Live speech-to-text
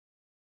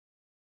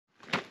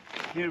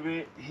Here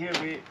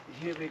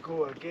we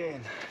go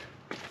again.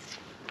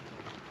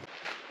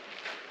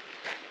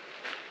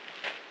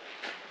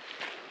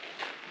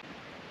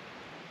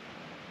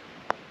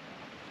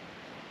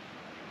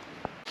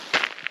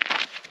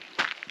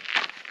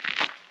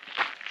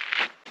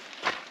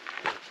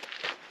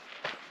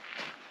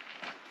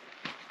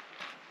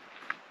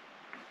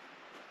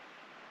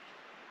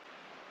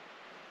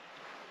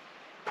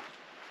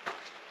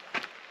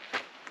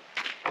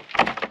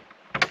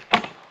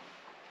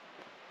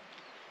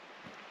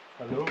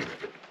 Hello.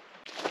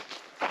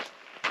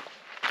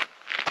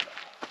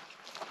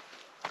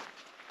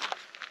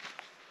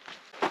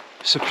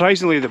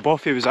 Surprisingly, the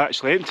buffet was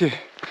actually empty.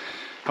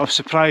 I was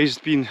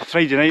surprised, being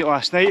Friday night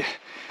last night.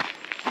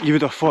 You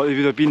would have thought there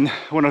would have been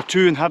 1 or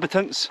 2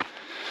 inhabitants,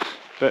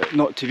 but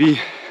not to be.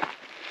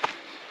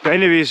 But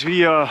anyways,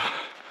 we are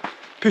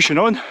pushing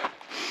on.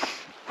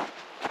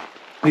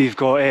 We've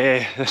got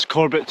this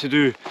Corbett to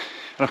do,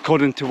 and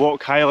according to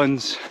West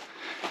Highlands,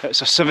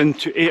 it's a 7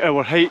 to 8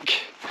 hour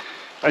hike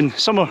in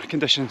summer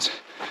conditions,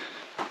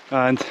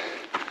 and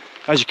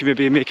as you can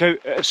maybe make out,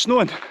 it's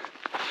snowing.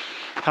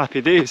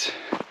 Happy days.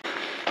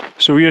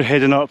 So we're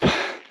heading up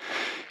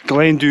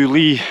Glendu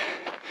Lee,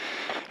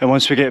 and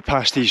once we get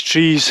past these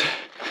trees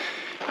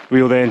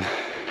we'll then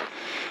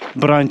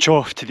branch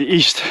off to the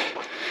east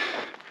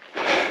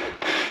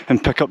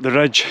and pick up the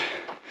ridge.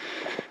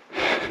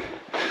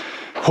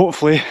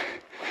 Hopefully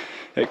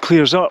it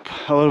clears up,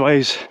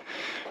 otherwise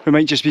we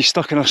might just be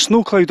stuck in a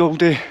snow cloud all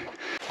day.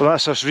 Well,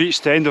 that's us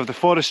reached the end of the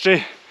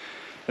forestry,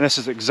 and this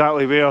is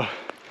exactly where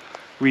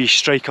we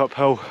strike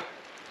uphill.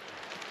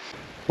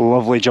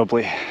 Lovely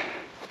jubbly.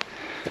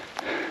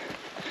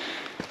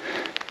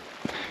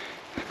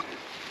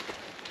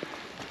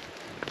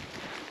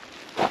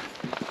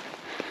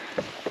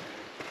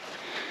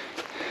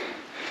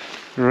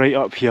 Right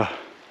up here.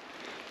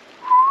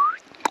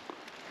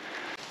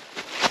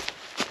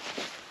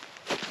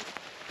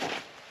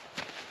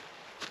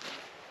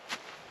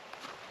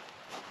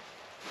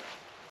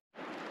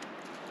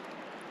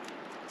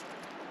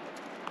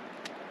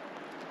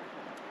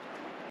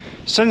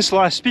 Since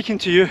last speaking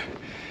to you,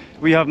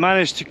 we have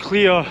managed to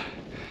clear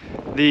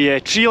the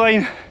tree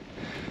line.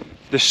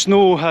 The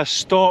snow has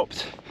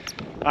stopped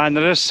and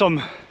there is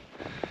some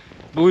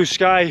blue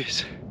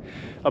skies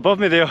above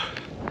me there.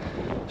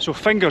 So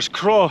fingers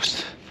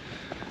crossed,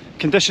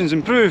 conditions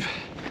improve.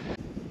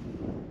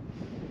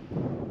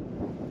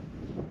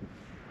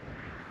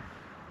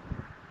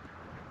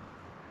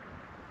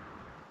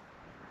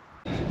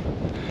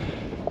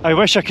 I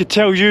wish I could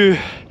tell you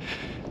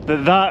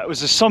that that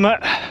was the summit,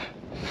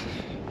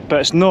 but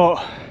it's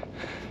not.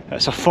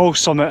 It's a false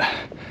summit,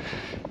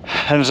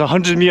 and there's a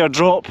 100-metre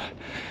drop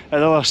at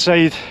the other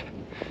side.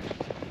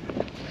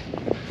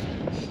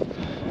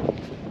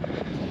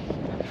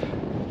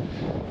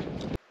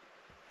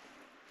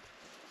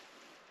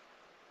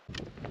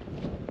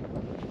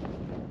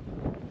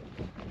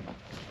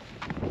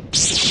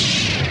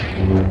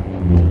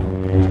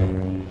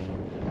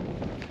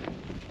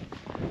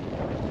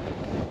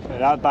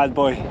 That bad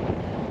boy.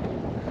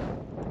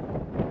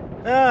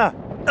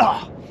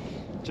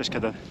 Just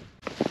kidding.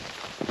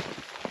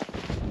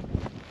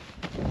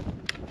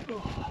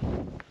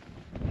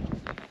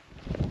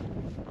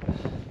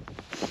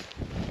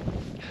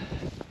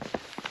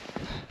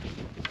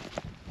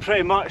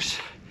 Pretty much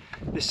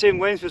the same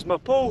length as my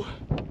pole.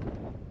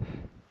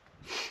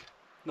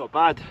 Not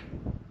bad.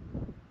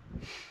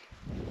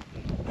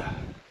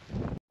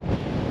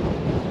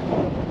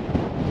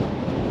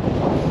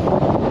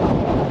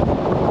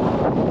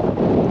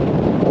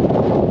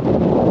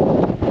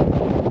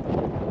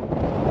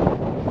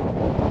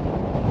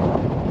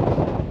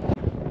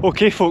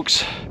 Okay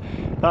folks,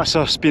 that's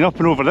us been up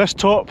and over this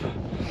top.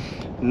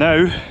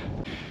 Now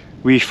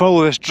we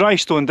follow this dry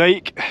stone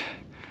dike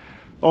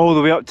all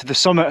the way up to the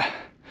summit,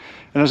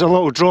 and there's a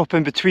little drop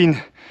in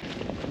between,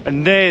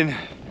 and then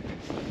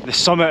the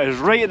summit is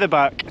right at the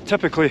back.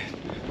 Typically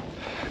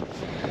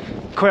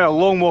quite a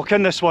long walk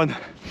in this one.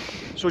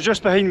 So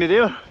just behind me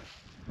there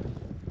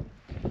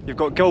you've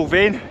got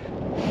Gilvain.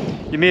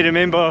 You may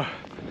remember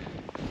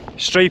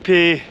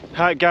Stripey,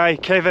 Hat Guy,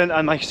 Kevin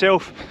and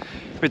myself.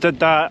 We did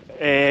that,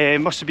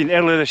 must have been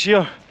earlier this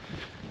year.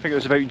 I think it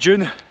was about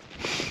June.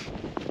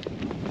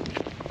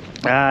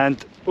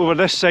 And over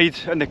this side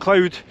in the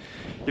cloud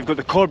you've got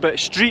the Corbett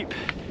Streep,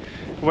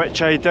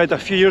 which I did a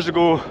few years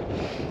ago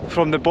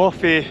from the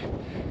buffet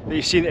that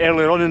you've seen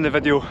earlier on in the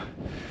video.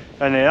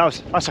 And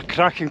that's a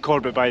cracking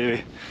Corbett, by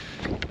the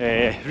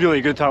way.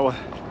 Really good, that one.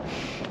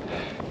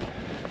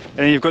 And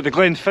then you've got the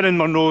Glenfinnan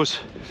Munros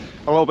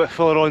a little bit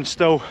further on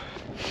still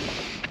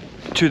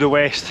to the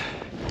west.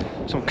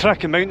 Some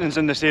cracking mountains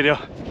in this area.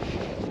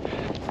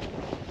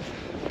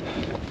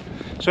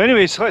 So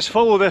anyways, let's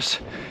follow this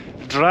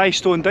dry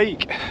stone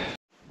dike.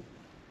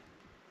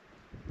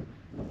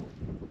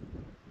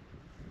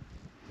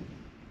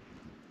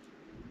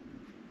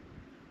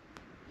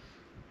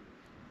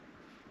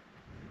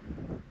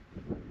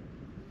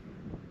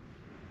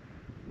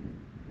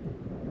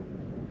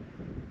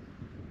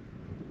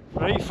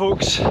 Right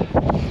folks,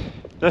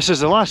 This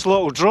is the last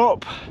little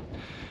drop,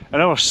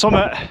 and our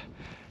summit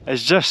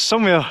is just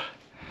somewhere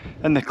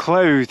in the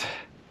cloud.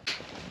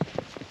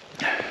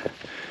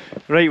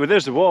 Right, well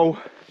there's the wall.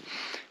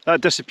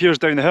 That disappears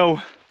down the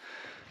hill,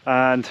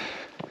 and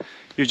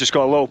you've just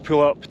got a little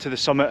pull up to the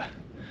summit,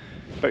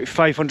 about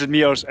 500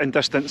 metres in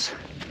distance.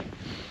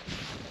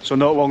 So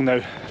not long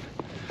now.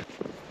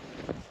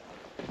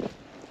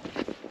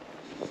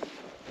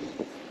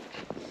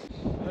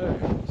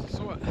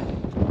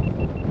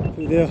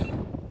 Through there.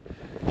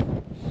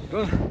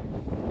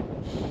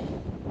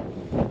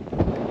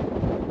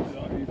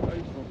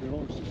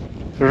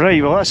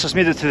 Right, well that's just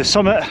made it to the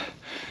summit,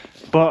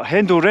 but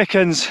Hendo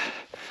reckons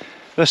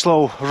this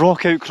little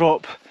rock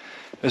outcrop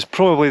is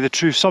probably the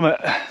true summit,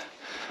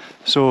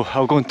 so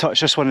I'll go and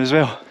touch this one as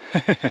well.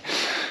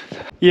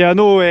 Yeah, I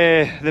know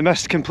the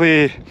mist can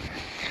play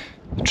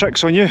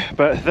tricks on you,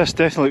 but this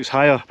definitely looks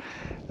higher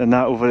than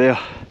that over there,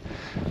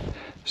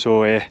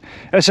 so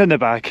it's in the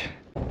bag.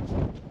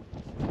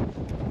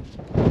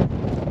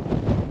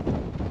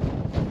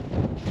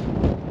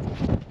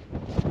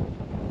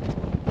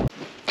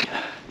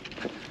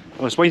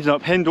 I was winding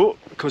up Hendo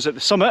because at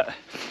the summit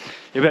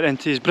he went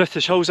into his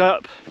British Hills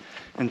app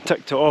and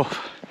ticked it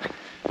off,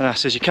 and I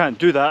says you can't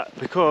do that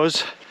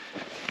because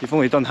you've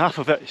only done half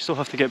of it, you still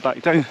have to get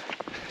back down,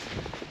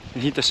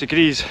 and he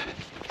disagrees.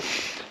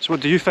 So what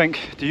do you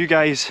think? Do you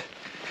guys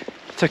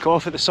tick it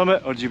off at the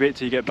summit, or do you wait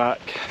till you get back?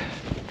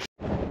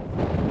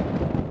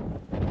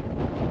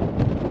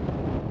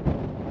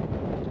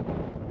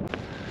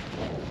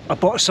 I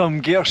bought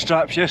some gator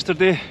straps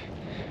yesterday,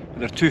 but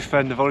they're too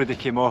thin, they've already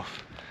came off.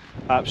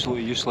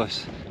 Absolutely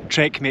useless.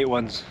 Trekmate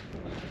ones.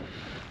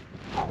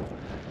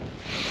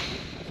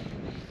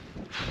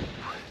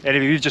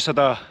 Anyway, we've just had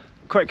a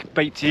quick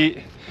bite to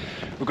eat.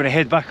 We're going to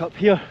head back up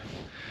here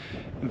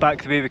and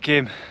back the way we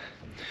came,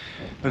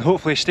 and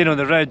hopefully staying on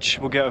the ridge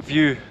we'll get a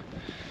view,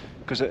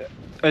 because it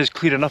is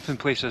clear enough in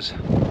places.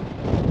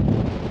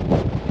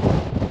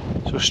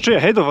 So straight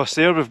ahead of us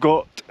there we've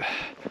got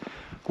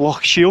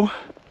Loch Shiel.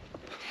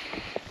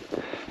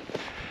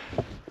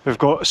 We've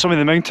got some of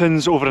the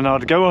mountains over in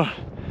Ardgour,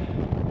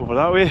 over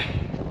that way.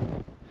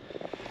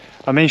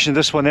 I mentioned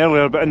this one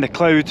earlier, but in the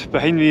cloud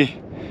behind me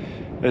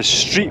is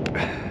Streep.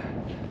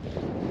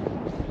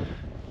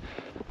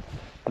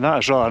 And that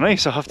is rather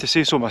nice, I have to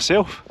say so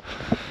myself.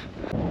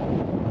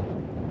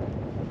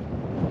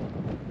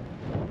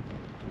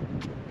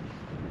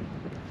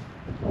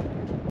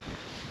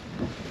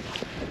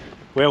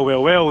 Well,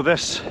 well, well,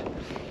 this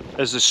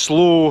is the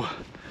slow,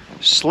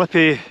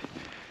 slippy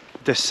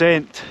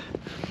descent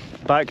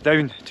back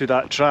down to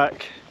that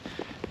track.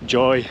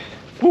 Joy.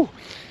 Woo!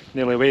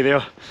 Nearly way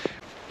there.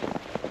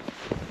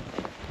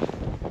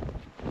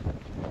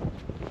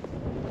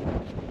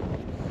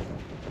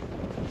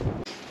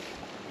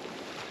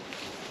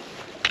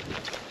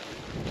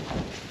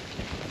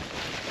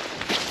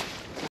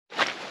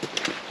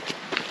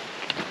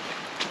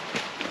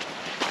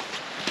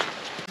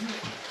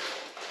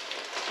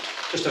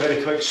 Just a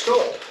very quick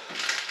stop.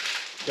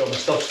 Get all my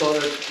stuff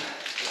sorted.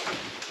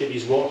 Get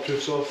these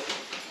waterproofs off.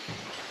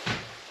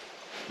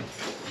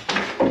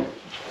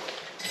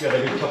 We had a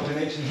good couple of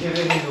nights in here,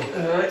 didn't we?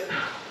 Alright.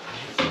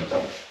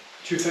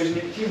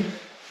 2018. You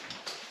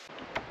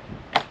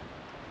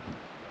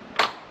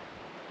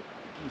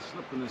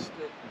slip on a stick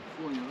and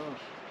fall on your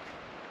arse.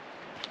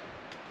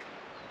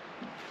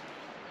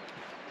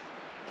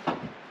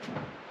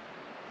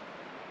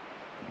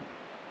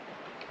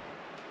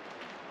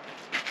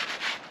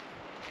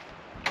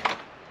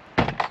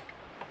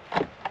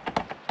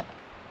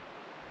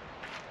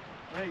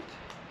 Right,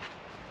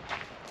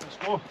 let's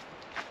go.